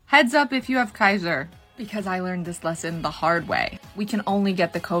Heads up if you have Kaiser, because I learned this lesson the hard way. We can only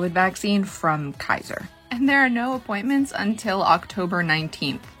get the COVID vaccine from Kaiser. And there are no appointments until October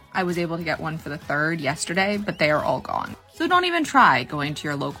 19th. I was able to get one for the 3rd yesterday, but they are all gone. So don't even try going to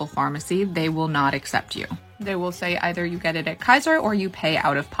your local pharmacy. They will not accept you. They will say either you get it at Kaiser or you pay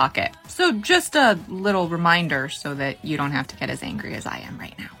out of pocket. So just a little reminder so that you don't have to get as angry as I am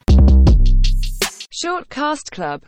right now. Short Cast Club